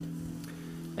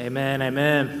Amen,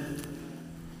 amen.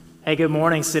 Hey, good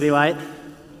morning, City Light.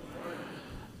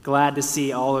 Glad to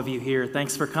see all of you here.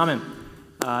 Thanks for coming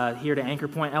here to Anchor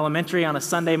Point Elementary on a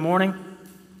Sunday morning.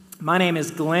 My name is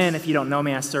Glenn. If you don't know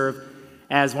me, I serve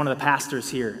as one of the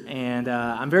pastors here. And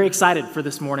I'm very excited for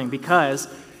this morning because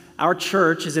our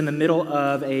church is in the middle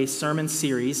of a sermon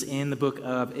series in the book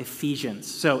of Ephesians.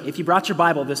 So if you brought your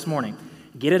Bible this morning,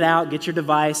 get it out, get your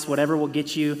device, whatever will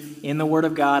get you in the Word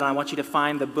of God. And I want you to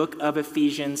find the book of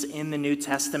Ephesians in the New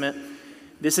Testament.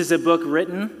 This is a book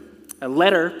a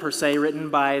letter per se, written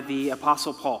by the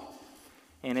Apostle Paul.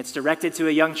 And it's directed to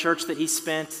a young church that he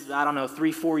spent,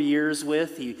 3-4 years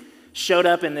with. He showed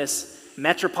up in this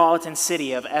metropolitan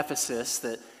city of Ephesus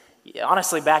that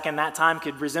honestly back in that time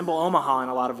could resemble Omaha in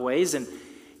a lot of ways. And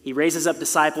he raises up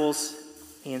disciples,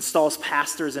 he installs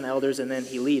pastors and elders, and then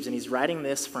he leaves. And he's writing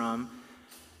this from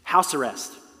house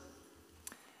arrest.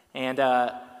 And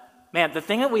the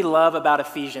thing that we love about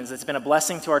Ephesians that's been a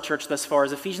blessing to our church thus far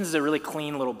is Ephesians is a really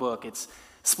clean little book. It's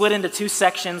split into two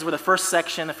sections where the first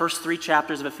section, the first 3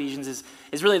 chapters of Ephesians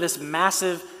is really this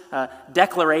massive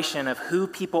declaration of who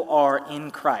people are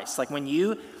in Christ. Like when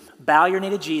you bow your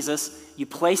knee to Jesus, you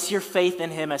place your faith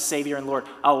in him as Savior and Lord,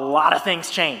 a lot of things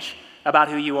change about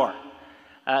who you are.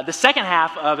 The second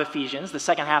half of Ephesians, the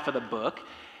second half of the book,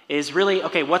 is really,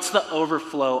 okay, what's the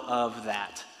overflow of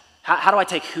that? How do I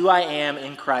take who I am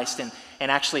in Christ and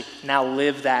actually now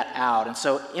live that out? And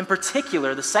so in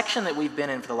particular, the section that we've been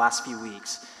in for the last few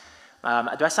weeks,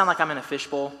 do I sound like I'm in a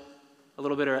fishbowl a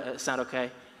little bit, or sound okay?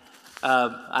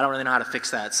 I don't really know how to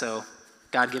fix that, so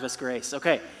God give us grace.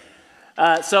 Okay,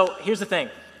 so here's the thing.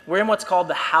 We're in what's called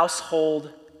the household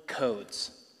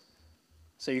codes.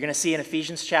 So you're going to see in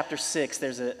Ephesians chapter 6,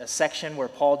 there's a section where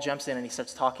Paul jumps in and he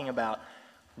starts talking about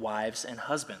wives and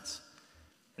husbands.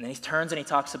 And then he turns and he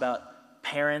talks about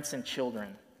parents and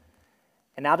children.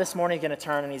 And now this morning he's going to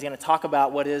turn and he's going to talk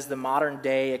about what is the modern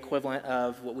day equivalent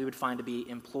of what we would find to be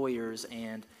employers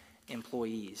and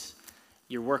employees,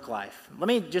 your work life. Let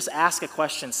me just ask a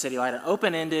question, City Light, an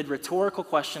open-ended, rhetorical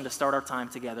question to start our time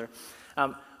together.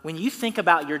 When you think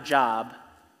about your job,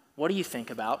 what do you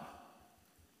think about?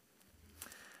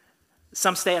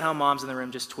 Some stay-at-home moms in the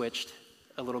room just twitched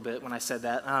a little bit when I said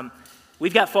that.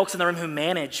 We've got folks in the room who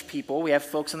manage people. We have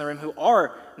folks in the room who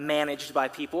are managed by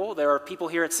people. There are people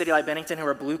here at City Light Bennington who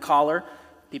are blue collar,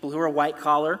 people who are white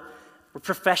collar. We're a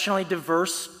professionally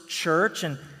diverse church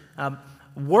and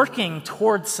working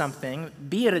towards something,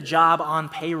 be it a job on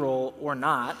payroll or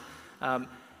not.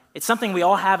 It's something we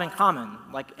all have in common.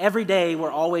 Like every day we're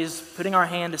always putting our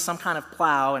hand to some kind of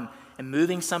plow and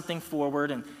moving something forward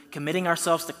and committing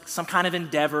ourselves to some kind of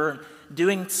endeavor and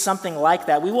doing something like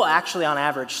that. We will actually on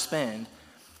average spend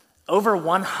over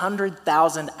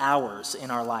 100,000 hours in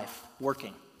our life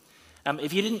working.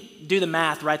 If you didn't do the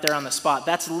math right there on the spot,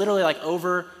 that's literally like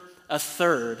over a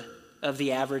third of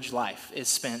the average life is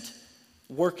spent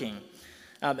working.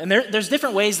 And there's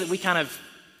different ways that we kind of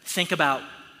think about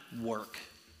work.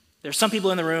 There's some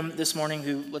people in the room this morning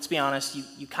who, let's be honest,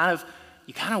 you kind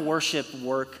of worship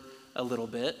work a little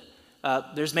bit.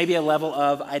 There's maybe a level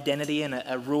of identity and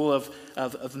a rule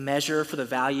of measure for the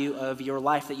value of your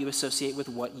life that you associate with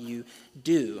what you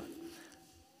do.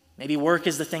 Maybe work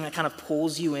is the thing that kind of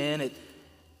pulls you in.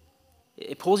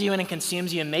 It pulls you in and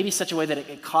consumes you in maybe such a way that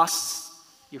it costs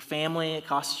your family, it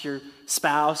costs your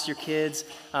spouse, your kids.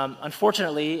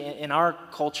 Unfortunately, in our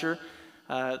culture,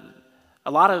 a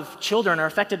lot of children are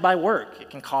affected by work.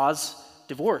 It can cause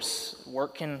divorce.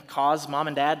 Work can cause mom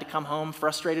and dad to come home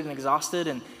frustrated and exhausted,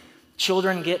 and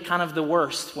children get kind of the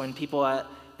worst when people at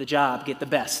the job get the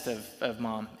best of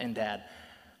mom and dad.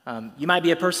 You might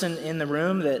be a person in the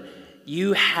room that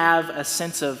you have a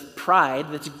sense of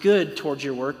pride that's good towards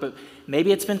your work, but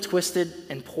maybe it's been twisted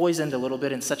and poisoned a little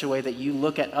bit in such a way that you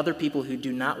look at other people who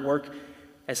do not work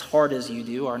as hard as you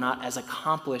do, are not as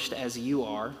accomplished as you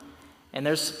are, and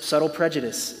there's subtle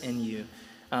prejudice in you.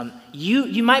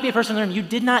 You might be a person in the room, you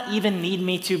did not even need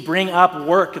me to bring up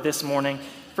work this morning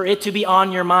for it to be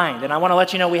on your mind. And I want to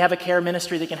let you know we have a care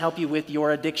ministry that can help you with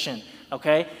your addiction,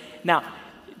 okay? Now,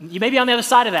 you may be on the other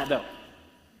side of that, though.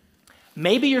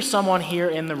 Maybe you're someone here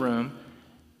in the room,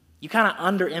 you kind of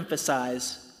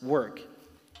underemphasize work.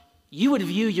 You would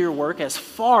view your work as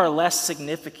far less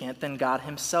significant than God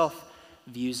himself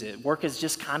views it. Work is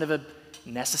just kind of a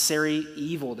necessary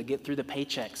evil to get through the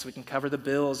paychecks so we can cover the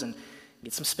bills and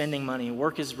get some spending money.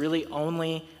 Work is really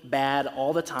only bad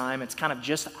all the time. It's kind of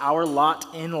just our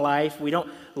lot in life. We don't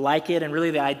like it, and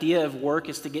really the idea of work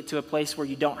is to get to a place where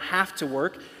you don't have to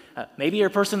work. Maybe you're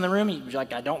a person in the room, you're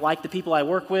like, I don't like the people I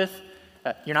work with.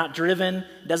 You're not driven,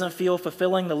 doesn't feel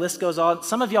fulfilling, the list goes on.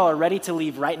 Some of y'all are ready to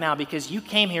leave right now because you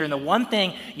came here and the one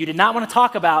thing you did not want to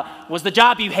talk about was the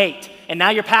job you hate, and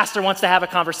now your pastor wants to have a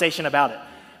conversation about it,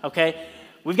 okay?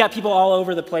 We've got people all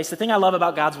over the place. The thing I love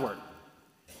about God's word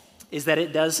is that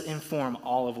it does inform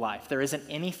all of life. There isn't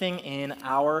anything in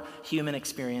our human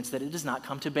experience that it does not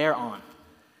come to bear on.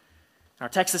 Our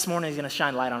text this morning is going to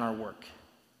shine light on our work.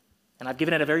 And I've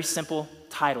given it a very simple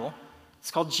title. It's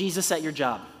called Jesus at Your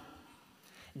Job.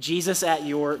 Jesus at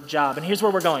your job. And here's where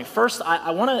we're going. First,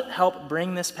 I want to help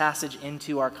bring this passage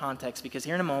into our context because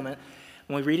here in a moment,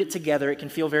 when we read it together, it can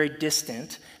feel very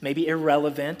distant, maybe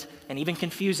irrelevant, and even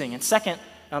confusing. And second,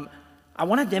 I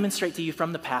want to demonstrate to you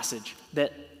from the passage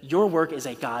that your work is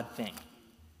a God thing.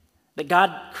 That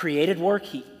God created work,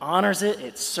 he honors it,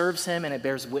 it serves him, and it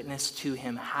bears witness to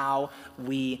him how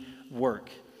we work.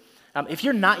 If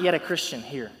you're not yet a Christian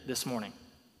here this morning,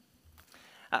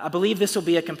 I believe this will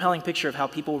be a compelling picture of how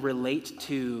people relate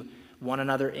to one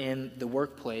another in the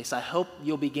workplace. I hope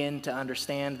you'll begin to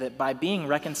understand that by being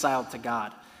reconciled to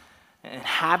God and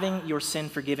having your sin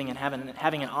forgiven and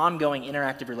having an ongoing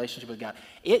interactive relationship with God,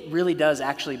 it really does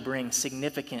actually bring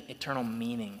significant eternal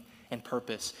meaning and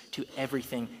purpose to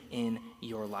everything in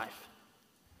your life.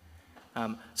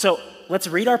 So let's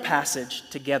read our passage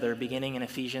together beginning in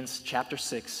Ephesians chapter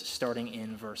 6, starting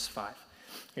in verse 5.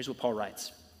 Here's what Paul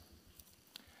writes.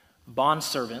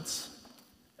 Bondservants,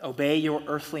 obey your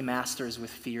earthly masters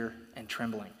with fear and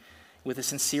trembling, with a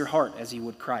sincere heart as you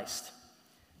would Christ,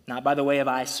 not by the way of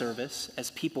eye service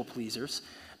as people pleasers,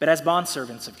 but as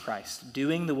bondservants of Christ,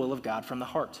 doing the will of God from the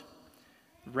heart,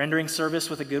 rendering service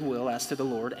with a good will as to the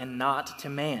Lord and not to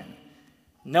man,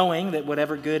 knowing that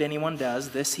whatever good anyone does,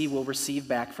 this he will receive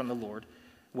back from the Lord,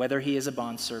 whether he is a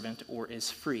bondservant or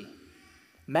is free.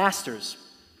 Masters,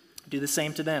 do the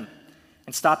same to them.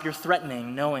 And stop your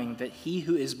threatening, knowing that he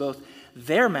who is both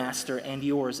their master and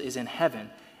yours is in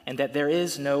heaven, and that there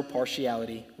is no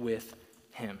partiality with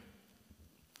him.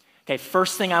 Okay,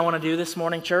 first thing I want to do this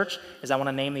morning, church, is I want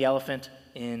to name the elephant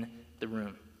in the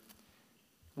room.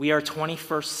 We are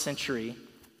 21st century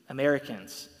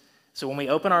Americans. So when we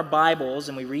open our Bibles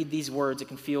and we read these words, it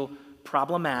can feel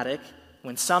problematic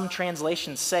when some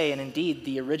translations say, and indeed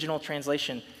the original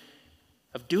translation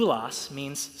of doulos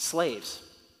means slaves.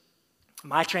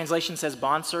 My translation says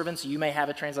bondservants. You may have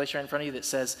a translation right in front of you that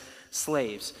says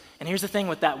slaves. And here's the thing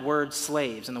with that word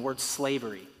slaves and the word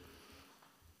slavery.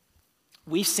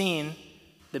 We've seen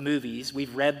the movies.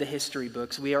 We've read the history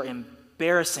books. We are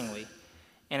embarrassingly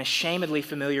and ashamedly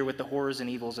familiar with the horrors and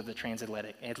evils of the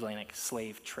transatlantic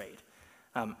slave trade.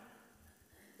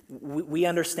 We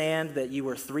understand that you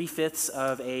were 3/5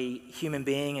 of a human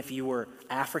being if you were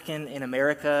African in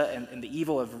America, and the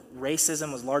evil of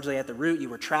racism was largely at the root. You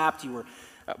were trapped, you were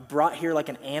brought here like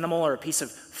an animal or a piece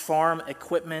of farm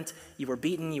equipment. You were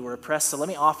beaten, you were oppressed. So let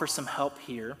me offer some help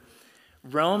here.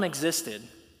 Rome existed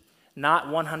not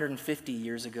 150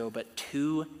 years ago, but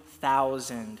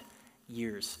 2,000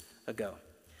 years ago.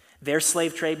 Their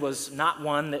slave trade was not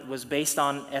one that was based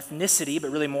on ethnicity,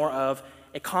 but really more of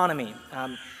economy.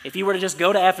 If you were to just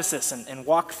go to Ephesus and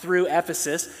walk through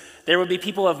Ephesus, there would be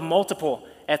people of multiple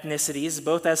ethnicities,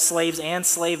 both as slaves and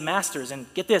slave masters.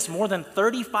 And get this, more than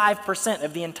 35%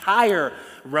 of the entire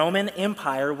Roman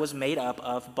Empire was made up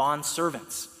of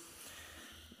bondservants.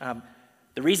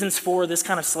 The reasons for this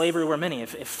kind of slavery were many.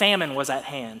 If famine was at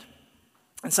hand,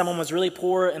 and someone was really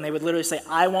poor, and they would literally say,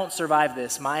 I won't survive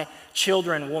this. My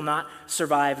children will not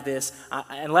survive this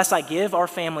unless I give our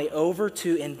family over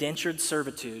to indentured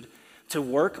servitude to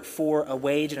work for a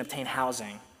wage and obtain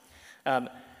housing.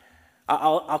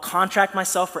 I'll contract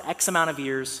myself for X amount of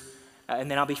years, and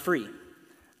then I'll be free.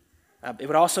 It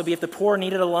would also be if the poor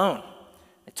needed a loan.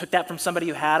 They took that from somebody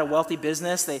who had a wealthy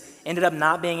business. They ended up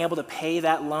not being able to pay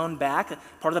that loan back.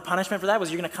 Part of the punishment for that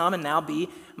was you're going to come and now be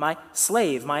my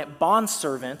slave, my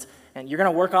bondservant, and you're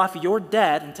going to work off your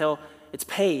debt until it's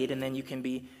paid, and then you can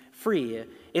be free.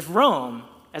 If Rome,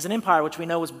 as an empire which we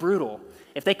know was brutal,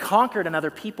 if they conquered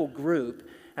another people group,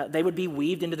 they would be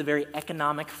weaved into the very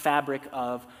economic fabric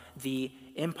of the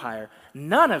empire.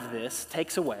 None of this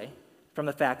takes away from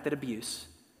the fact that abuse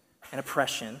and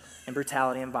oppression and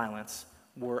brutality and violence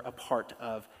were a part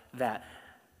of that.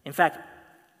 In fact,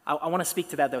 I want to speak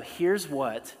to that, though. Here's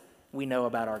what we know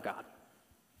about our God.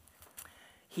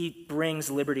 He brings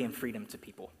liberty and freedom to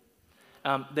people.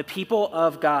 The people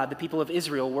of God, the people of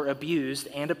Israel, were abused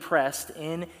and oppressed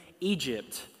in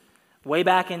Egypt. Way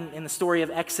back in the story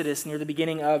of Exodus, near the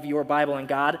beginning of your Bible, and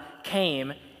God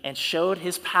came and showed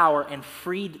his power and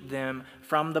freed them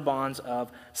from the bonds of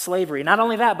slavery. Not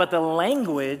only that, but the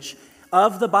language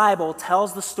of the Bible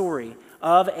tells the story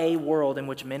of a world in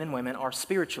which men and women are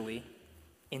spiritually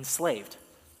enslaved.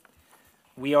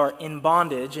 We are in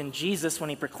bondage, and Jesus, when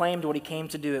he proclaimed what he came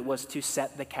to do, it was to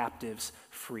set the captives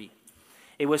free.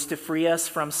 It was to free us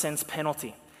from sin's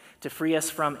penalty, to free us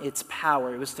from its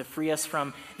power. It was to free us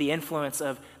from the influence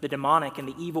of the demonic and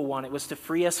the evil one. It was to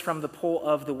free us from the pull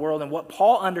of the world. And what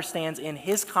Paul understands in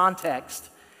his context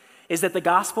is that the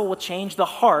gospel will change the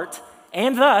heart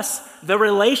and thus the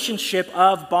relationship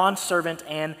of bondservant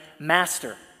and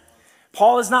master.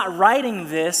 Paul is not writing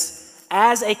this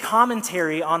as a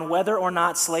commentary on whether or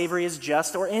not slavery is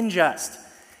just or unjust.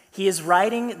 He is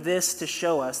writing this to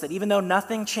show us that even though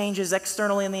nothing changes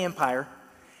externally in the empire,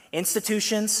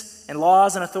 institutions and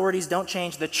laws and authorities don't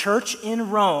change, the church in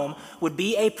Rome would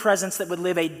be a presence that would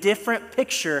live a different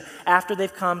picture after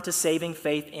they've come to saving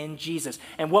faith in Jesus.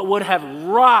 And what would have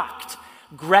rocked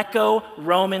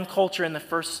Greco-Roman culture in the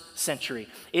first century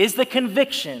is the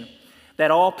conviction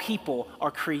that all people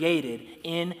are created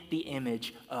in the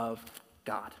image of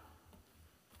God.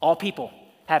 All people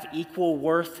have equal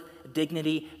worth,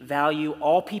 dignity, value.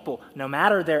 All people, no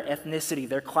matter their ethnicity,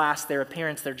 their class, their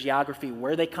appearance, their geography,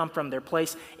 where they come from, their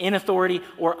place in authority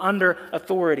or under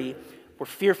authority, were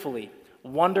fearfully,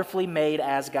 wonderfully made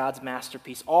as God's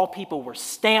masterpiece. All people were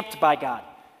stamped by God,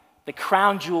 the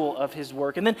crown jewel of his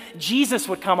work. And then Jesus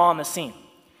would come on the scene.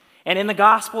 And in the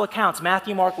gospel accounts,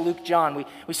 Matthew, Mark, Luke, John,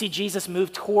 we see Jesus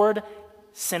move toward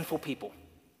sinful people.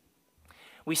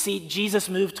 We see Jesus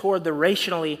move toward the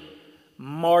racially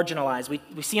marginalized.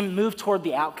 We see him move toward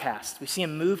the outcast. We see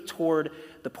him move toward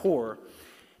the poor.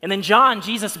 And then John,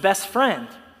 Jesus' best friend,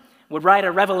 would write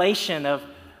a revelation of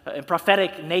a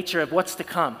prophetic nature of what's to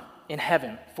come in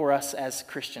heaven for us as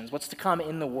Christians, what's to come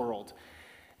in the world.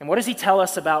 And what does he tell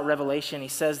us about Revelation? He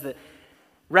says that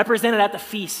represented at the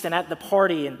feast and at the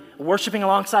party and worshiping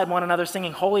alongside one another,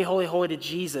 singing, "Holy, holy, holy" to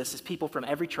Jesus, is people from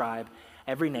every tribe,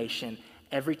 every nation,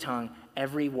 every tongue,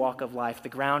 every walk of life. The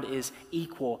ground is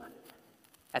equal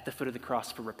at the foot of the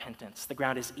cross for repentance. The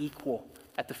ground is equal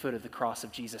at the foot of the cross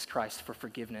of Jesus Christ for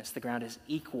forgiveness. The ground is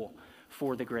equal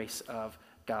for the grace of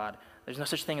God. There's no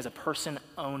such thing as a person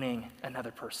owning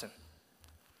another person.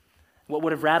 What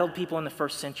would have rattled people in the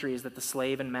first century is that the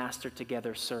slave and master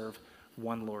together serve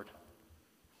one Lord.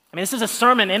 I mean, this is a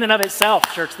sermon in and of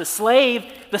itself, church. The slave,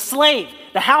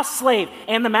 the house slave,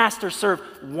 and the master serve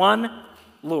one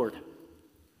Lord.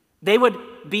 They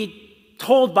would be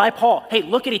told by Paul, hey,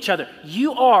 look at each other.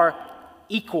 You are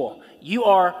equal. You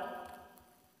are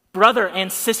brother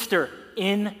and sister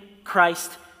in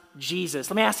Christ Jesus.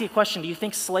 Let me ask you a question. Do you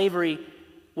think slavery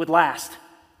would last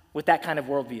with that kind of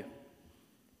worldview?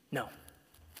 No.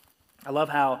 I love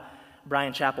how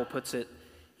Brian Chappell puts it.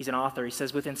 He's an author. He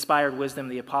says, with inspired wisdom,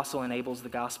 the apostle enables the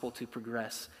gospel to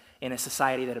progress in a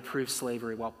society that approves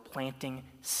slavery while planting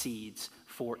seeds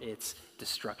for its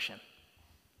destruction.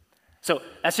 So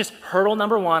that's just hurdle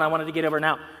number one I wanted to get over.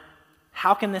 Now,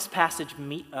 how can this passage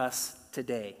meet us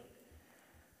today?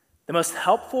 The most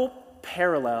helpful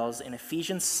parallels in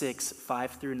Ephesians 6,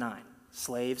 5 through 9,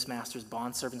 slaves, masters,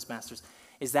 bondservants, masters,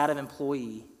 is that of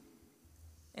employee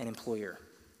and employer.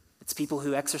 It's people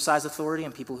who exercise authority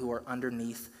and people who are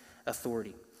underneath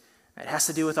authority. It has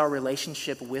to do with our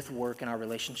relationship with work and our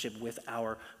relationship with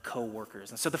our co-workers.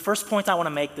 And so the first point I want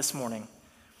to make this morning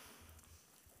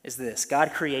is this.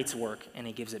 God creates work and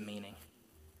he gives it meaning.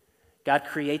 God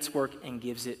creates work and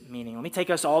gives it meaning. Let me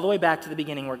take us all the way back to the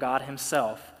beginning where God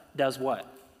himself does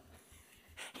what?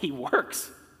 He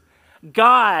works.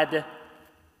 God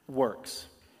works.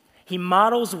 He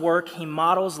models work, he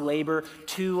models labor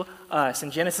to us.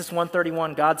 In Genesis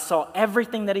 1:31, God saw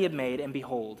everything that he had made, and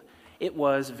behold, it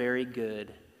was very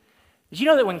good. Did you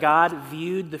know that when God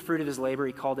viewed the fruit of his labor,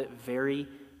 he called it very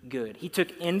good? He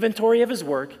took inventory of his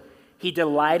work, he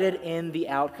delighted in the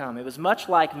outcome. It was much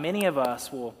like many of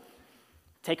us will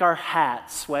take our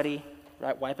hat, sweaty,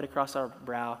 right, wipe it across our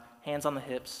brow, hands on the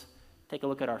hips, take a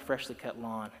look at our freshly cut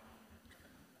lawn.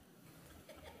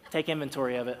 Take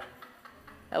inventory of it.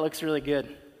 That looks really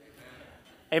good.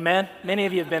 Amen? Many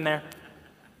of you have been there.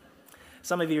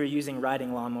 Some of you are using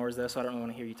riding lawnmowers, though, so I don't really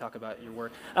want to hear you talk about your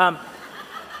work.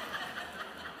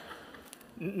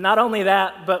 Not only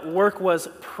that, but work was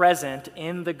present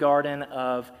in the Garden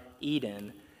of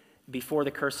Eden before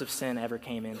the curse of sin ever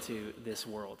came into this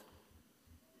world.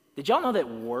 Did y'all know that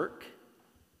work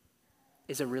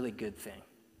is a really good thing?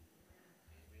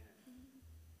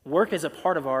 Work is a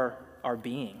part of our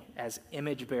being as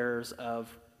image bearers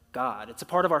of God. It's a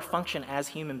part of our function as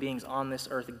human beings on this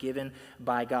earth given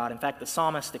by God. In fact, the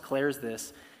psalmist declares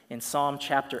this in Psalm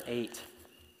chapter 8,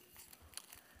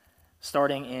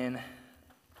 starting in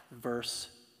verse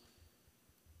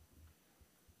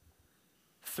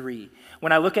 3.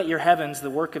 When I look at your heavens, the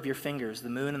work of your fingers, the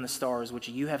moon and the stars, which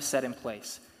you have set in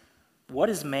place, what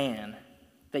is man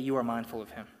that you are mindful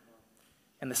of him?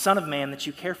 And the Son of Man that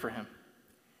you care for him?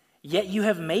 Yet you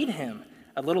have made him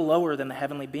a little lower than the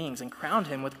heavenly beings and crowned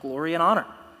him with glory and honor.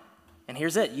 And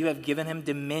here's it. You have given him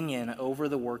dominion over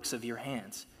the works of your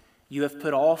hands. You have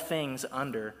put all things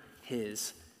under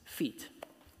his feet.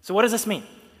 So what does this mean?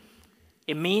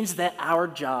 It means that our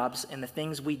jobs and the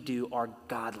things we do are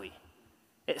godly.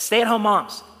 Stay-at-home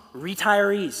moms,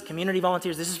 retirees, community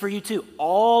volunteers, this is for you too.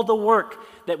 All the work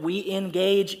that we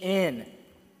engage in,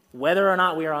 whether or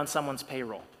not we are on someone's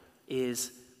payroll,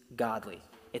 is godly.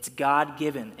 It's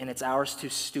God-given, and it's ours to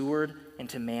steward and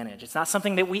to manage. It's not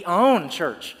something that we own,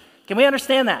 church. Can we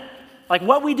understand that? Like,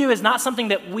 what we do is not something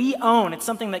that we own. It's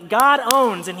something that God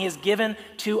owns, and he has given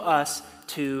to us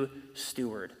to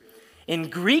steward. In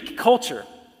Greek culture,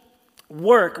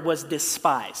 work was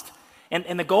despised.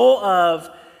 And the goal of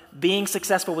being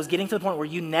successful was getting to the point where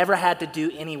you never had to do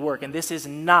any work. And this is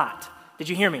not, did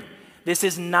you hear me? This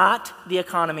is not the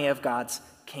economy of God's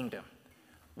kingdom.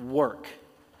 Work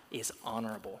is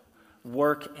honorable.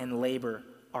 Work and labor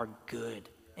are good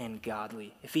and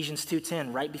godly. Ephesians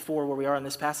 2:10, right before where we are in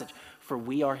this passage, for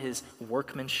we are his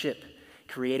workmanship,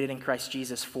 created in Christ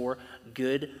Jesus for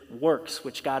good works,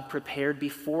 which God prepared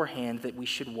beforehand that we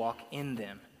should walk in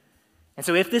them. And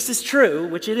so if this is true,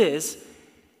 which it is,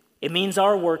 it means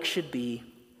our work should be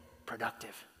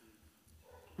productive.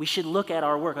 We should look at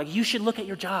our work, like you should look at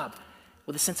your job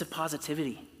with a sense of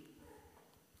positivity.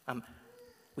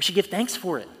 We should give thanks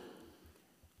for it.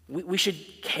 We should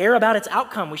care about its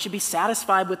outcome. We should be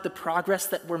satisfied with the progress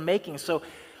that we're making. So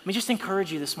let me just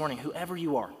encourage you this morning, whoever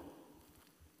you are,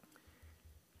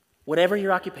 whatever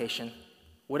your occupation,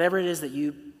 whatever it is that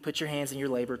you put your hands and your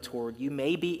labor toward, you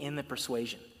may be in the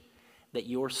persuasion that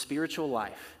your spiritual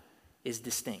life is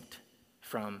distinct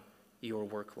from your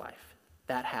work life.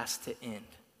 That has to end.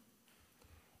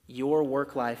 Your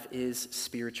work life is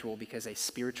spiritual because a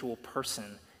spiritual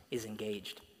person is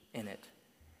engaged in it.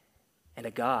 And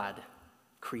a God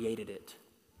created it,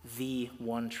 the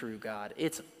one true God.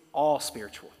 It's all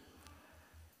spiritual.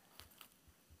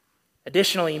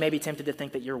 Additionally, you may be tempted to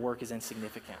think that your work is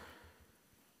insignificant.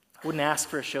 I wouldn't ask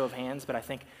for a show of hands, but I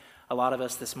think a lot of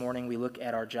us this morning, we look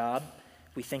at our job,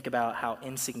 we think about how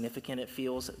insignificant it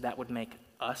feels. That would make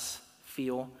us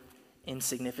feel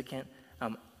insignificant.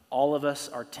 All of us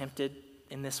are tempted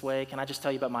in this way. Can I just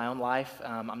tell you about my own life?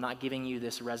 I'm not giving you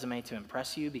this resume to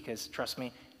impress you because, trust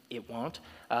me, it won't.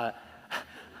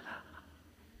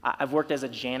 I've worked as a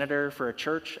janitor for a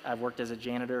church. I've worked as a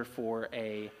janitor for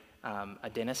a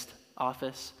dentist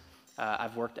office.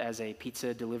 I've worked as a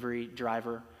pizza delivery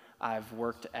driver. I've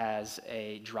worked as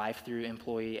a drive-through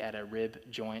employee at a rib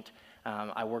joint.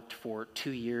 I worked for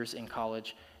 2 years in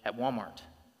college at Walmart.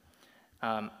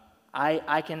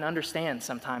 I can understand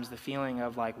sometimes the feeling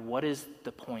of like, what is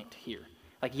the point here?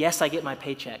 Like, yes, I get my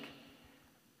paycheck,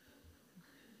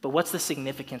 but what's the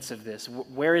significance of this?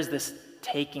 Where is this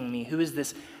taking me? Who is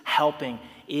this helping?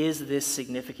 Is this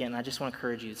significant? And I just want to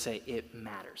encourage you to say it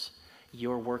matters.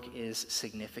 Your work is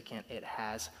significant. It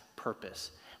has purpose.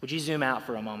 Would you zoom out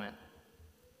for a moment?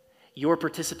 Your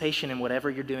participation in whatever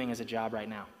you're doing as a job right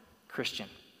now, Christian,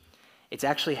 it's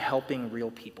actually helping real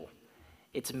people.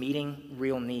 It's meeting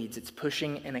real needs. It's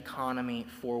pushing an economy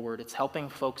forward. It's helping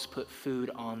folks put food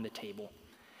on the table.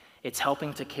 It's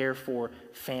helping to care for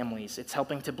families. It's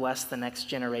helping to bless the next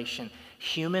generation.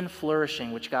 Human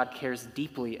flourishing, which God cares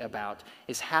deeply about,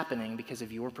 is happening because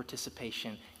of your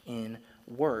participation in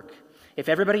work. If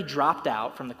everybody dropped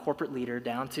out from the corporate leader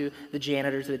down to the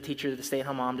janitor, to the teacher, to the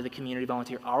stay-at-home mom, to the community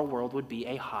volunteer, our world would be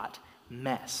a hot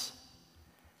mess.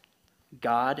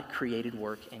 God created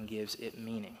work and gives it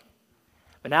meaning.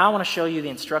 But now I want to show you the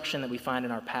instruction that we find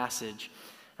in our passage.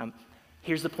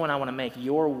 Here's the point I want to make.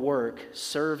 Your work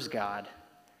serves God,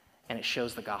 and it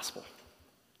shows the gospel.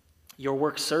 Your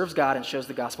work serves God and shows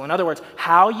the gospel. In other words,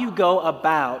 how you go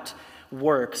about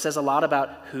work says a lot about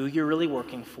who you're really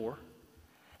working for,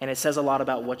 and it says a lot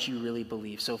about what you really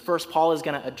believe. So first, Paul is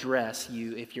going to address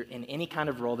you if you're in any kind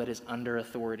of role that is under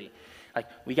authority. Like,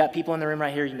 we got people in the room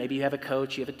right here. Maybe you have a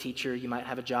coach, you have a teacher, you might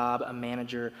have a job, a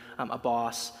manager, a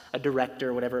boss, a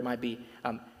director, whatever it might be.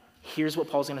 Here's what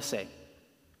Paul's going to say.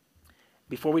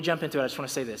 Before we jump into it, I just want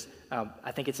to say this.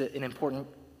 I think it's an important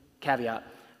caveat.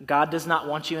 God does not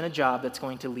want you in a job that's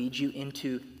going to lead you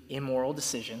into immoral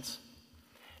decisions,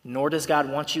 nor does God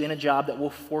want you in a job that will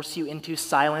force you into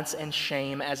silence and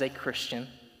shame as a Christian,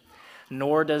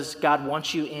 nor does God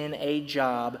want you in a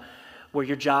job where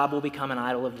your job will become an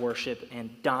idol of worship and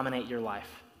dominate your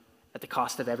life at the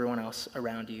cost of everyone else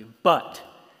around you. But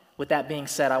With that being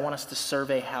said, I want us to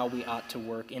survey how we ought to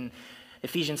work. In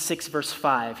Ephesians 6, verse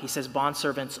 5, he says,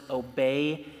 "Bondservants,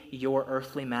 obey your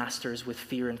earthly masters with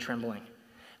fear and trembling,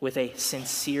 with a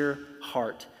sincere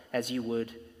heart, as you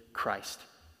would Christ."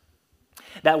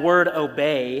 That word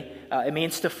obey, it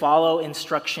means to follow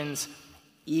instructions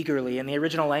eagerly. In the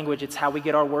original language, it's how we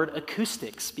get our word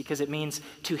acoustics, because it means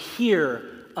to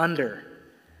hear under.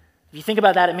 If you think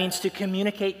about that, it means to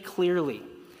communicate clearly,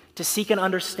 to seek an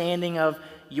understanding of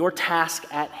your task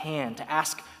at hand, to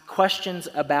ask questions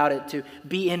about it, to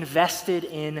be invested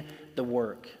in the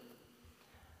work.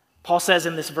 Paul says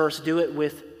in this verse, do it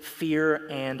with fear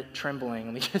and trembling.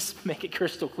 Let me just make it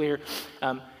crystal clear.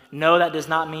 No, that does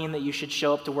not mean that you should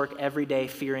show up to work every day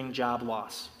fearing job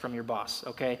loss from your boss,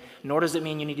 okay? Nor does it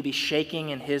mean you need to be shaking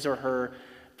in his or her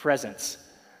presence,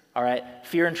 all right?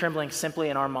 Fear and trembling simply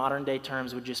in our modern day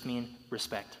terms would just mean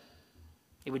respect.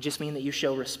 It would just mean that you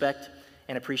show respect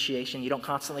and appreciation. You don't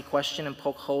constantly question and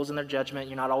poke holes in their judgment.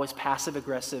 You're not always passive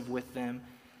aggressive with them.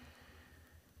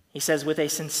 He says, with a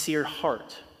sincere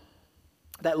heart.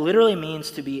 That literally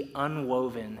means to be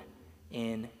unwoven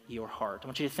in your heart. I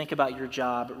want you to think about your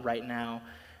job right now.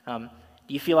 Do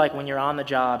you feel like when you're on the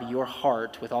job, your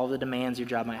heart, with all the demands your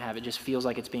job might have, it just feels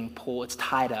like it's being pulled, it's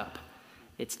tied up,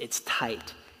 it's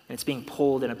tight, and it's being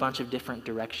pulled in a bunch of different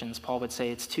directions? Paul would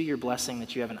say it's to your blessing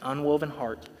that you have an unwoven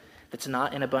heart that's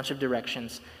not in a bunch of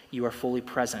directions. You are fully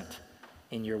present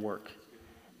in your work.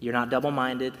 You're not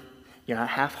double-minded. You're not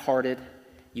half-hearted.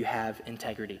 You have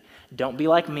integrity. Don't be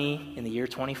like me in the year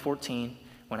 2014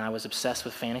 when I was obsessed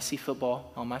with fantasy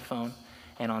football on my phone,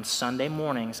 and on Sunday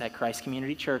mornings at Christ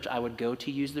Community Church, I would go to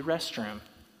use the restroom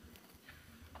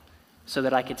so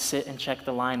that I could sit and check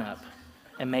the lineup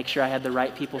and make sure I had the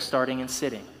right people starting and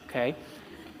sitting, okay?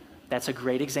 That's a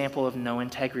great example of no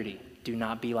integrity. Do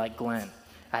not be like Glenn.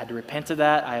 I had to repent of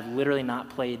that. I have literally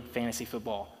not played fantasy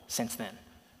football since then.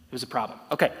 It was a problem.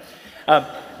 Okay.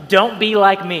 Don't be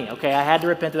like me, okay? I had to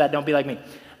repent of that. Don't be like me.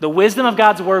 The wisdom of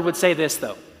God's word would say this,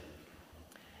 though.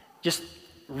 Just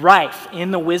rife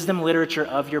in the wisdom literature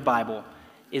of your Bible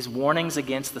is warnings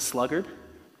against the sluggard,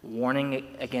 warning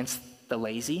against the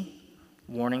lazy,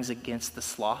 warnings against the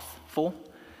slothful,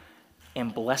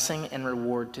 and blessing and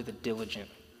reward to the diligent,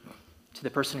 to the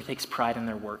person who takes pride in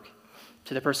their work,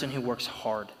 to the person who works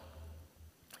hard,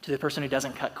 to the person who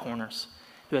doesn't cut corners,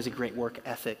 who has a great work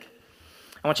ethic.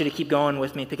 I want you to keep going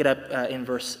with me. Pick it up in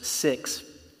verse 6.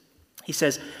 He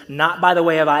says, not by the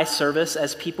way of eye service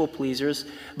as people pleasers,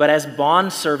 but as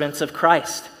bondservants of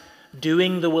Christ,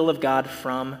 doing the will of God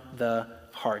from the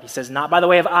heart. He says, not by the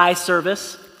way of eye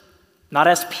service, not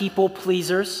as people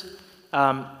pleasers.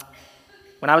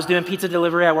 When I was doing pizza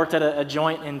delivery, I worked at a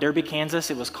joint in Derby, Kansas.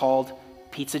 It was called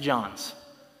Pizza John's.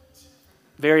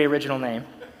 Very original name,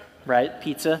 right?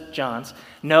 Pizza John's.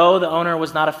 No, the owner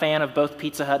was not a fan of both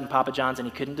Pizza Hut and Papa John's, and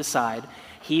he couldn't decide.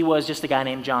 He was just a guy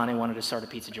named John who wanted to start a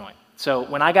pizza joint. So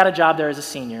when I got a job there as a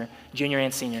senior, junior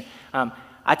and senior,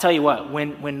 I tell you what,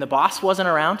 when the boss wasn't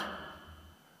around,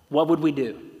 what would we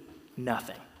do?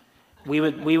 Nothing. We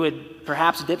would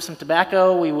perhaps dip some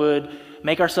tobacco. We would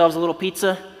make ourselves a little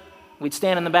pizza. We'd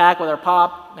stand in the back with our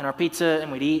pop and our pizza,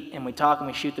 and we'd eat, and we'd talk, and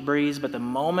we'd shoot the breeze. But the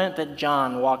moment that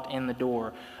John walked in the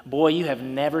door, boy, you have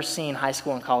never seen high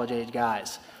school and college-age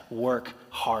guys work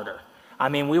harder. I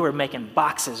mean, we were making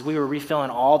boxes. We were refilling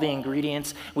all the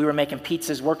ingredients. We were making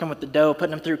pizzas, working with the dough,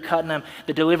 putting them through, cutting them.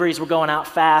 The deliveries were going out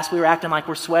fast. We were acting like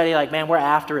we're sweaty, like, man, we're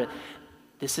after it.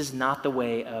 This is not the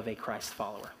way of a Christ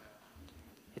follower.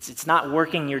 It's not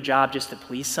working your job just to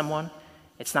please someone.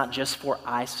 It's not just for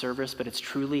eye service, but it's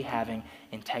truly having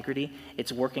integrity.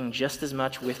 It's working just as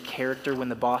much with character when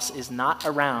the boss is not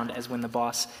around as when the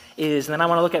boss is. And then I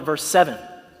want to look at verse 7.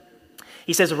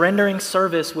 He says, rendering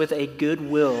service with a good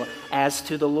will as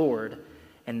to the Lord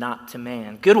and not to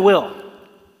man. Goodwill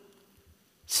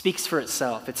speaks for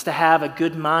itself. It's to have a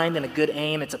good mind and a good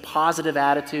aim. It's a positive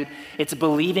attitude. It's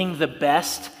believing the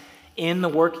best in the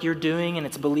work you're doing, and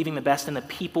it's believing the best in the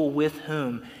people with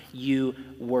whom you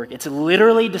work. It's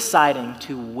literally deciding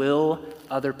to will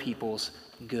other people's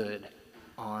good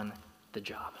on the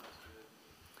job.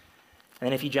 And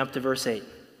then if you jump to verse 8, it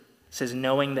says,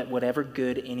 knowing that whatever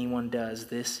good anyone does,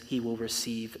 this he will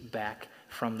receive back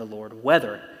from the Lord,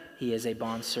 whether he is a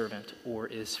bondservant or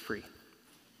is free.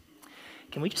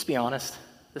 Can we just be honest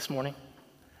this morning?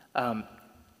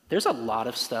 There's a lot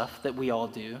of stuff that we all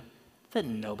do that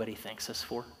nobody thanks us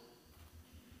for.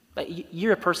 Like,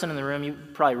 you're a person in the room, you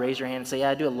probably raise your hand and say, yeah,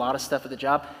 I do a lot of stuff at the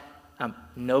job.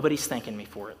 Nobody's thanking me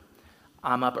for it.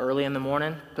 I'm up early in the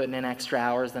morning, putting in extra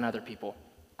hours than other people.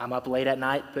 I'm up late at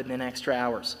night, putting in extra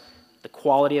hours. The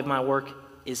quality of my work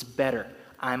is better.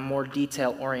 I'm more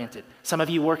detail-oriented. Some of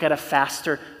you work at a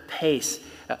faster pace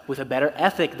with a better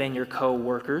ethic than your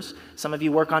co-workers. Some of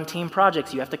you work on team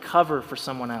projects. You have to cover for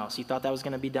someone else. You thought that was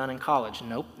going to be done in college.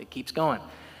 Nope, it keeps going.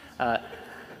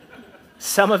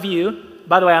 Some of you,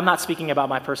 by the way, I'm not speaking about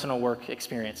my personal work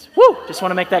experience. Woo! Just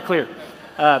want to make that clear.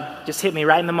 Just hit me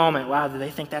right in the moment. Wow, do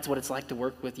they think that's what it's like to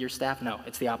work with your staff? No,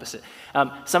 it's the opposite.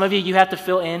 Some of you have to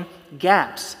fill in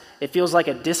gaps. It feels like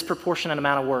a disproportionate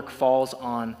amount of work falls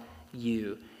on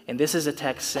you. And this is a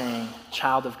text saying,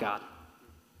 child of God,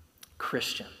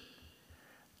 Christian,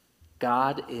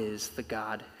 God is the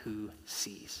God who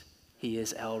sees. He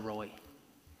is El Roi.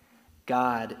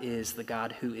 God is the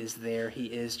God who is there. He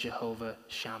is Jehovah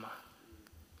Shammah.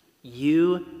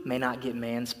 You may not get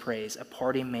man's praise. A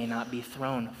party may not be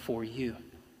thrown for you.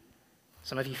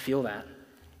 Some of you feel that.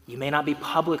 You may not be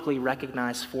publicly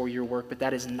recognized for your work, but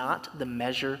that is not the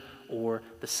measure or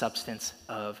the substance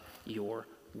of your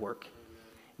work.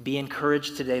 Be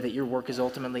encouraged today that your work is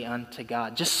ultimately unto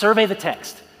God. Just survey the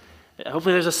text.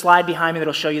 Hopefully there's a slide behind me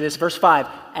that'll show you this. Verse 5,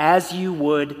 as you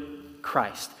would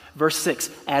Christ. Verse 6,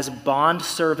 as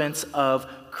bondservants of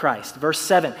Christ. Verse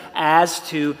 7, as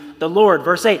to the Lord.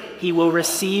 Verse 8, he will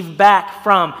receive back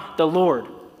from the Lord.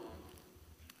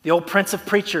 The old Prince of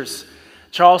Preachers,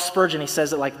 Charles Spurgeon, he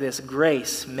says it like this: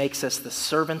 grace makes us the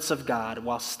servants of God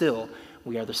while still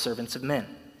we are the servants of men.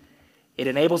 It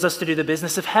enables us to do the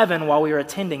business of heaven while we are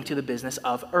attending to the business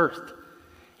of earth.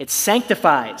 It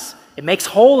sanctifies, it makes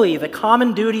holy the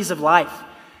common duties of life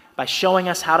by showing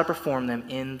us how to perform them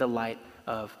in the light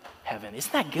of heaven.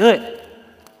 Isn't that good?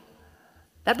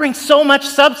 That brings so much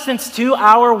substance to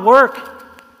our work.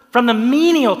 From the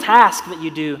menial task that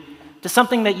you do to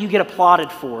something that you get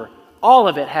applauded for, all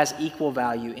of it has equal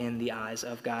value in the eyes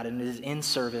of God and is in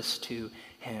service to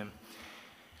him.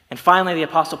 And finally, the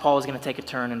Apostle Paul is going to take a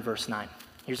turn in verse 9.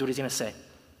 Here's what he's going to say.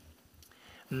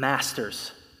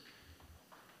 Masters,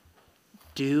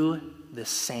 do the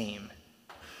same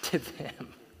to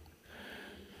them.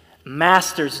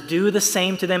 Masters, do the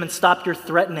same to them and stop your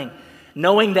threatening,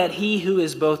 knowing that he who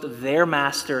is both their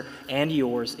master and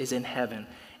yours is in heaven,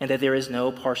 and that there is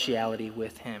no partiality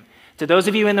with him. To those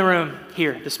of you in the room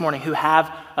here this morning who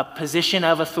have a position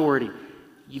of authority,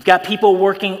 you've got people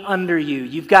working under you,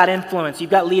 you've got influence,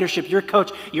 you've got leadership, you're a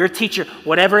coach, you're a teacher,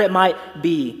 whatever it might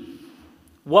be,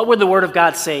 what would the Word of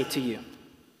God say to you?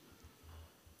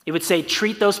 It would say,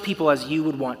 treat those people as you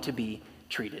would want to be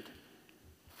treated.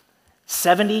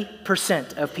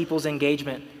 70% of people's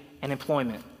engagement and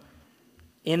employment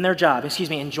in their job,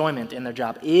 enjoyment in their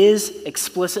job, is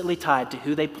explicitly tied to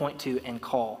who they point to and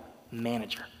call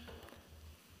manager.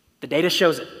 The data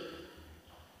shows it.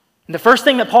 And the first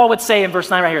thing that Paul would say in verse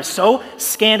 9 right here is so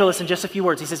scandalous in just a few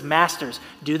words. He says, masters,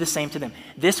 do the same to them.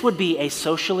 This would be a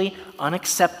socially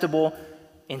unacceptable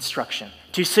instruction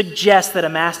to suggest that a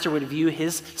master would view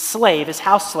his slave, his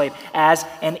house slave, as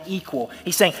an equal.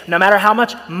 He's saying, no matter how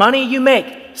much money you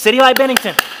make, City Light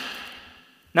Bennington,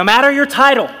 no matter your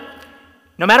title,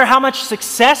 no matter how much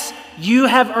success you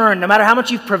have earned, no matter how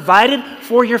much you've provided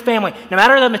for your family, no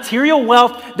matter the material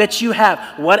wealth that you have,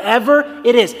 whatever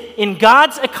it is, in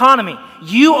God's economy,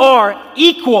 you are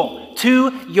equal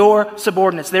to your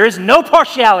subordinates. There is no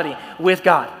partiality with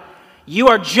God. You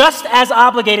are just as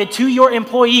obligated to your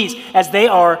employees as they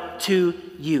are to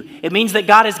you. It means that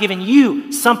God has given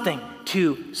you something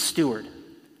to steward.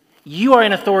 You are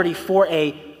in authority for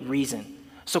a reason.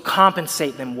 So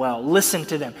compensate them well, listen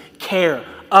to them, care,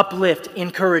 uplift,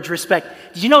 encourage, respect.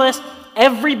 Did you know this?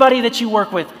 Everybody that you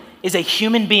work with is a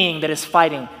human being that is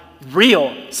fighting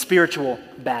real spiritual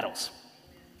battles.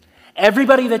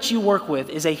 Everybody that you work with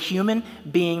is a human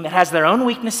being that has their own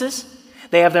weaknesses.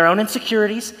 They have their own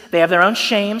insecurities. They have their own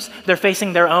shames. They're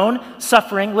facing their own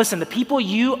suffering. Listen, the people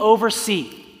you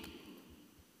oversee,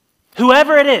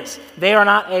 whoever it is, they are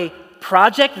not a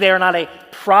project. They are not a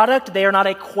product. They are not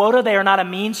a quota. They are not a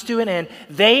means to an end.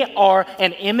 They are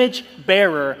an image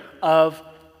bearer of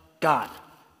God.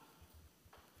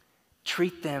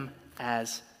 Treat them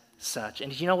as such.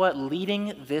 And you know what?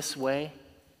 Leading this way,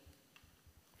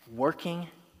 working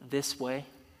this way,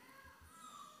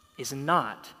 is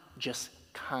not just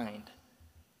kind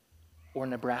or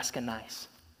Nebraska nice.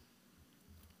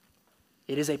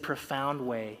 It is a profound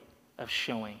way of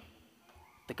showing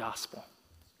the gospel.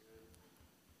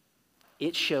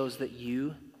 It shows that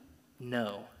you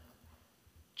know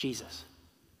Jesus.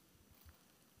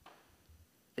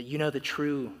 That you know the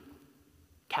true,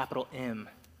 capital M,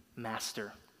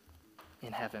 Master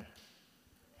in heaven.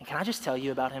 And can I just tell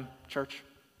you about him, church?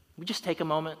 We just take a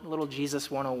moment, a little Jesus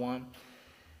 101.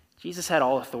 Jesus had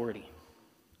all authority.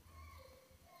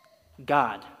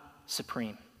 God,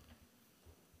 supreme.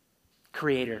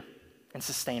 creator and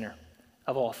sustainer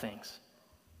of all things.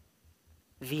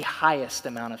 The highest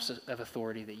amount of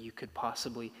authority that you could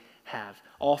possibly have.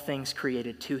 All things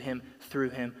created to him, through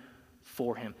him,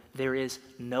 for him. There is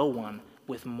no one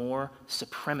with more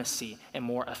supremacy and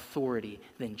more authority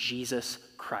than Jesus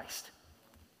Christ.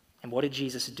 And what did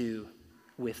Jesus do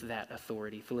with that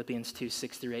authority? Philippians 2,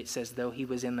 6-8 says, though he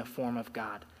was in the form of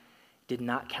God, did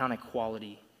not count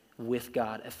equality with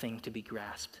God a thing to be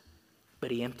grasped,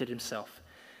 but he emptied himself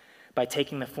by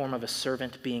taking the form of a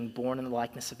servant, being born in the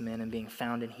likeness of men, and being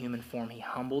found in human form. He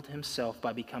humbled himself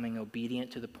by becoming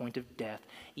obedient to the point of death,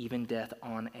 even death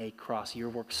on a cross. Your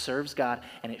work serves God,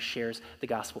 and it shares the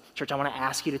gospel. Church, I want to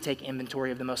ask you to take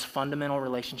inventory of the most fundamental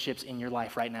relationships in your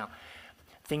life right now.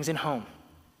 Things in home,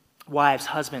 wives,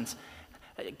 husbands,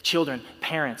 children,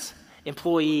 parents,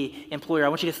 employee, employer. I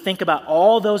want you to think about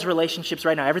all those relationships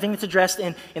right now, everything that's addressed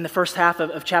in the first half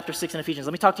of chapter 6 in Ephesians.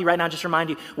 Let me talk to you right now and just remind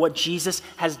you what Jesus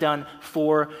has done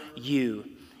for you.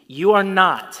 You are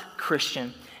not,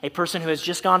 Christian, a person who has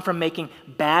just gone from making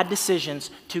bad decisions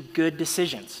to good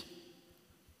decisions.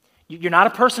 You're not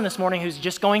a person this morning who's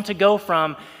just going to go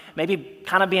from maybe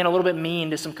kind of being a little bit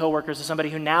mean to some coworkers to somebody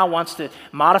who now wants to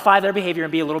modify their behavior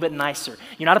and be a little bit nicer.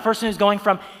 You're not a person who's going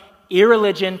from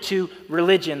irreligion to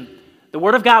religion. The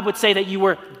Word of God would say that you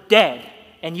were dead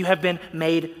and you have been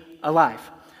made alive.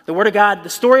 The Word of God, the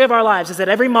story of our lives is that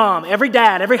every mom, every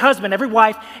dad, every husband, every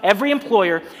wife, every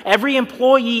employer, every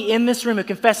employee in this room who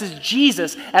confesses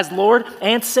Jesus as Lord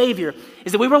and Savior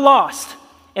is that we were lost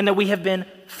and that we have been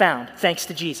found thanks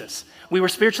to Jesus. We were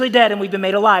spiritually dead and we've been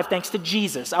made alive thanks to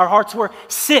Jesus. Our hearts were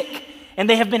sick and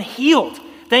they have been healed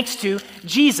thanks to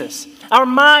Jesus. Our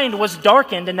mind was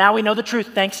darkened and now we know the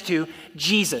truth thanks to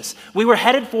Jesus. We were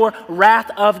headed for wrath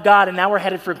of God and now we're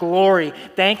headed for glory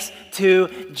thanks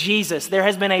to Jesus. There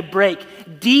has been a break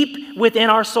deep within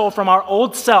our soul from our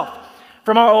old self,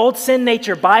 from our old sin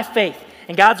nature by faith.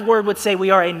 And God's word would say we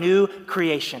are a new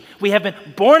creation. We have been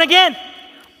born again,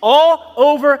 all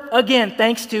over again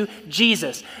thanks to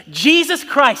Jesus. Jesus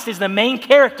Christ is the main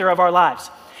character of our lives.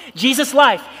 Jesus'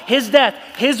 life, his death,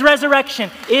 his resurrection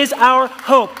is our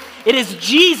hope. It is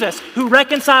Jesus who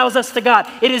reconciles us to God.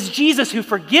 It is Jesus who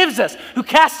forgives us, who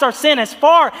casts our sin as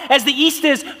far as the east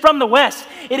is from the west.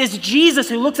 It is Jesus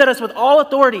who looks at us with all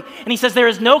authority and he says, there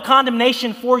is no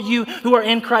condemnation for you who are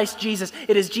in Christ Jesus.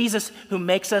 It is Jesus who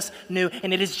makes us new,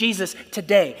 and it is Jesus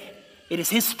today. It is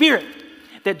his Spirit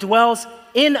that dwells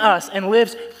in us and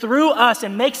lives through us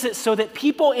and makes it so that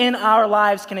people in our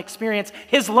lives can experience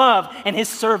his love and his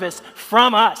service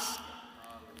from us.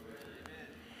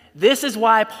 This is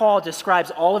why Paul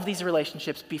describes all of these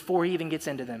relationships before he even gets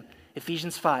into them.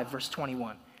 Ephesians 5, verse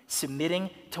 21, submitting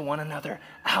to one another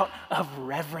out of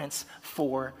reverence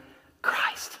for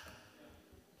Christ.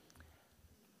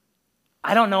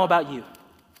 I don't know about you,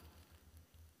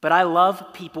 but I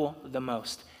love people the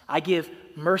most. I give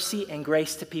mercy and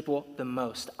grace to people the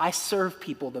most. I serve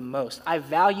people the most. I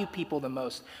value people the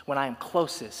most when I am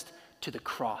closest to the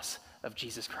cross of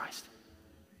Jesus Christ.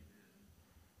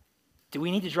 Do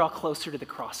we need to draw closer to the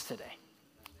cross today?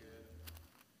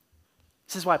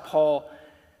 This is why Paul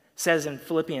says in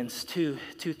Philippians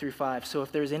 2:2-5, so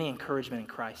if there's any encouragement in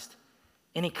Christ,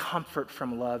 any comfort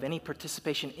from love, any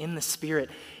participation in the Spirit,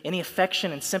 any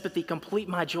affection and sympathy, complete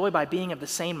my joy by being of the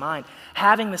same mind,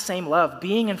 having the same love,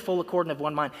 being in full accord and of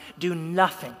one mind. Do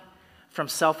nothing from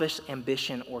selfish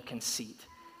ambition or conceit,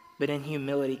 but in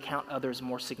humility count others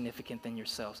more significant than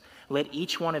yourselves. Let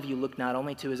each one of you look not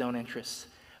only to his own interests,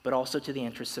 but also to the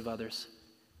interests of others.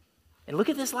 And look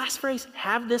at this last phrase,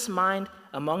 have this mind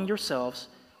among yourselves,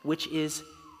 which is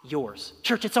yours.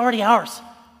 Church, it's already ours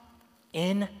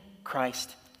in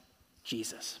Christ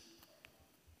Jesus.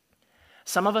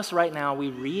 Some of us right now, we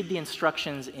read the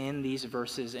instructions in these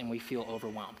verses and we feel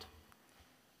overwhelmed.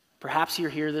 Perhaps you're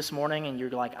here this morning and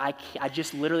you're like, I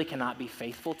just literally cannot be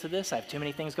faithful to this. I have too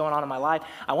many things going on in my life.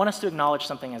 I want us to acknowledge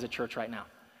something as a church right now.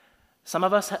 Some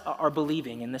of us are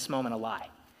believing in this moment a lie.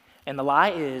 And the lie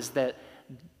is that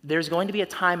there's going to be a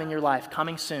time in your life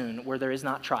coming soon where there is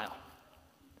not trial.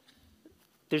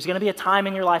 There's going to be a time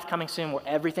in your life coming soon where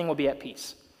everything will be at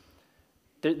peace.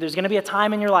 There's going to be a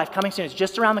time in your life coming soon, it's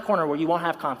just around the corner, where you won't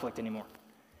have conflict anymore.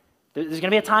 There's going to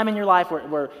be a time in your life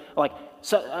where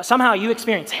somehow you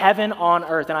experience heaven on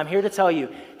earth. And I'm here to tell you,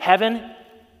 heaven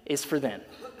is for then.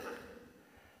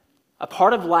 A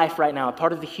part of life right now, a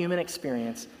part of the human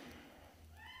experience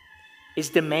is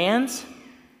demands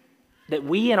that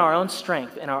we in our own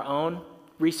strength and our own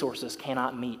resources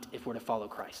cannot meet if we're to follow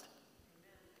Christ.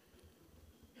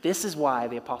 This is why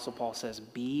the Apostle Paul says,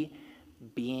 be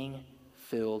being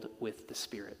filled with the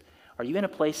Spirit. Are you in a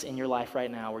place in your life right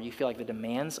now where you feel like the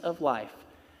demands of life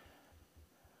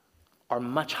are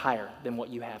much higher than what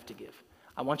you have to give?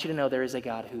 I want you to know there is a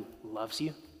God who loves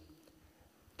you.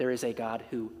 There is a God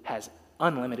who has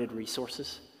unlimited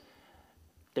resources.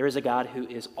 There is a God who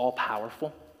is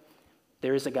all-powerful.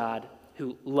 There is a God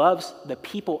who loves the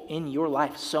people in your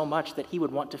life so much that he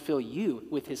would want to fill you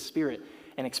with his Spirit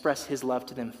and express his love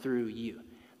to them through you.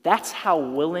 That's how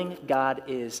willing God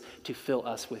is to fill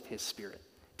us with his Spirit,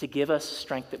 to give us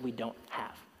strength that we don't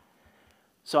have.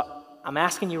 So I'm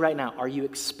asking you right now, are you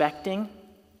expecting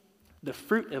the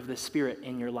fruit of the Spirit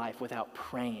in your life without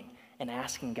praying and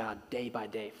asking God day by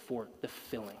day for the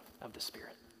filling of the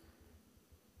Spirit?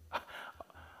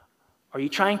 Are you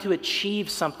trying to achieve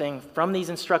something from these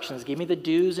instructions? Give me the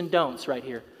do's and don'ts right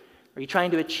here. Are you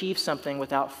trying to achieve something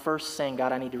without first saying,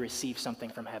 God, I need to receive something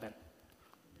from heaven?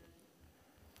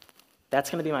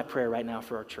 That's going to be my prayer right now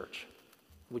for our church.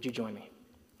 Would you join me?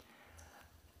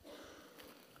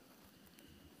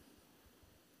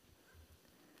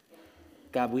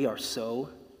 God, we are so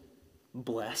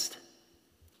blessed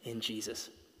in Jesus.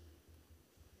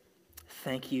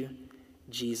 Thank you,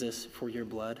 Jesus, for your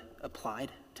blood applied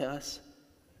to us.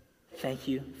 Thank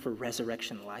you for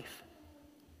resurrection life.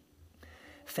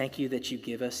 Thank you that you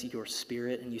give us your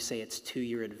Spirit and you say it's to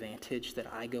your advantage that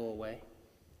I go away.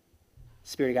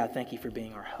 Spirit of God, thank you for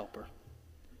being our helper.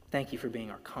 Thank you for being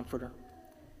our comforter.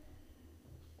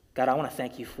 God, I want to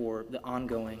thank you for the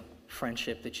ongoing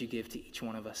friendship that you give to each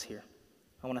one of us here.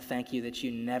 I want to thank you that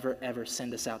you never, ever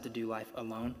send us out to do life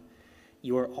alone.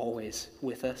 You are always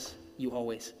with us. You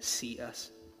always see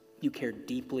us. You care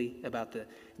deeply about the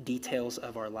details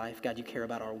of our life. God, you care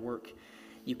about our work.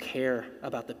 You care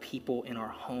about the people in our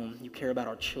home. You care about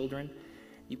our children.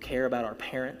 You care about our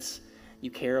parents.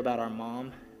 You care about our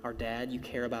mom, our dad. You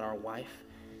care about our wife.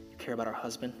 You care about our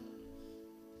husband.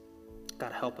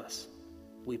 God, help us,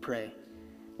 we pray,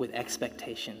 with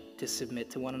expectation to submit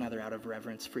to one another out of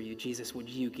reverence for you. Jesus, would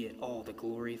you get all the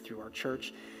glory through our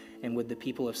church? And would the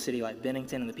people of City Light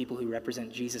Bennington and the people who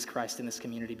represent Jesus Christ in this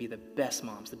community be the best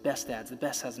moms, the best dads, the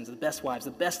best husbands, the best wives,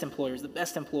 the best employers, the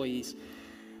best employees?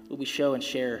 Will we show and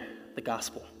share the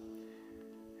gospel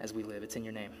as we live? It's in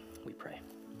your name we pray.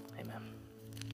 Amen.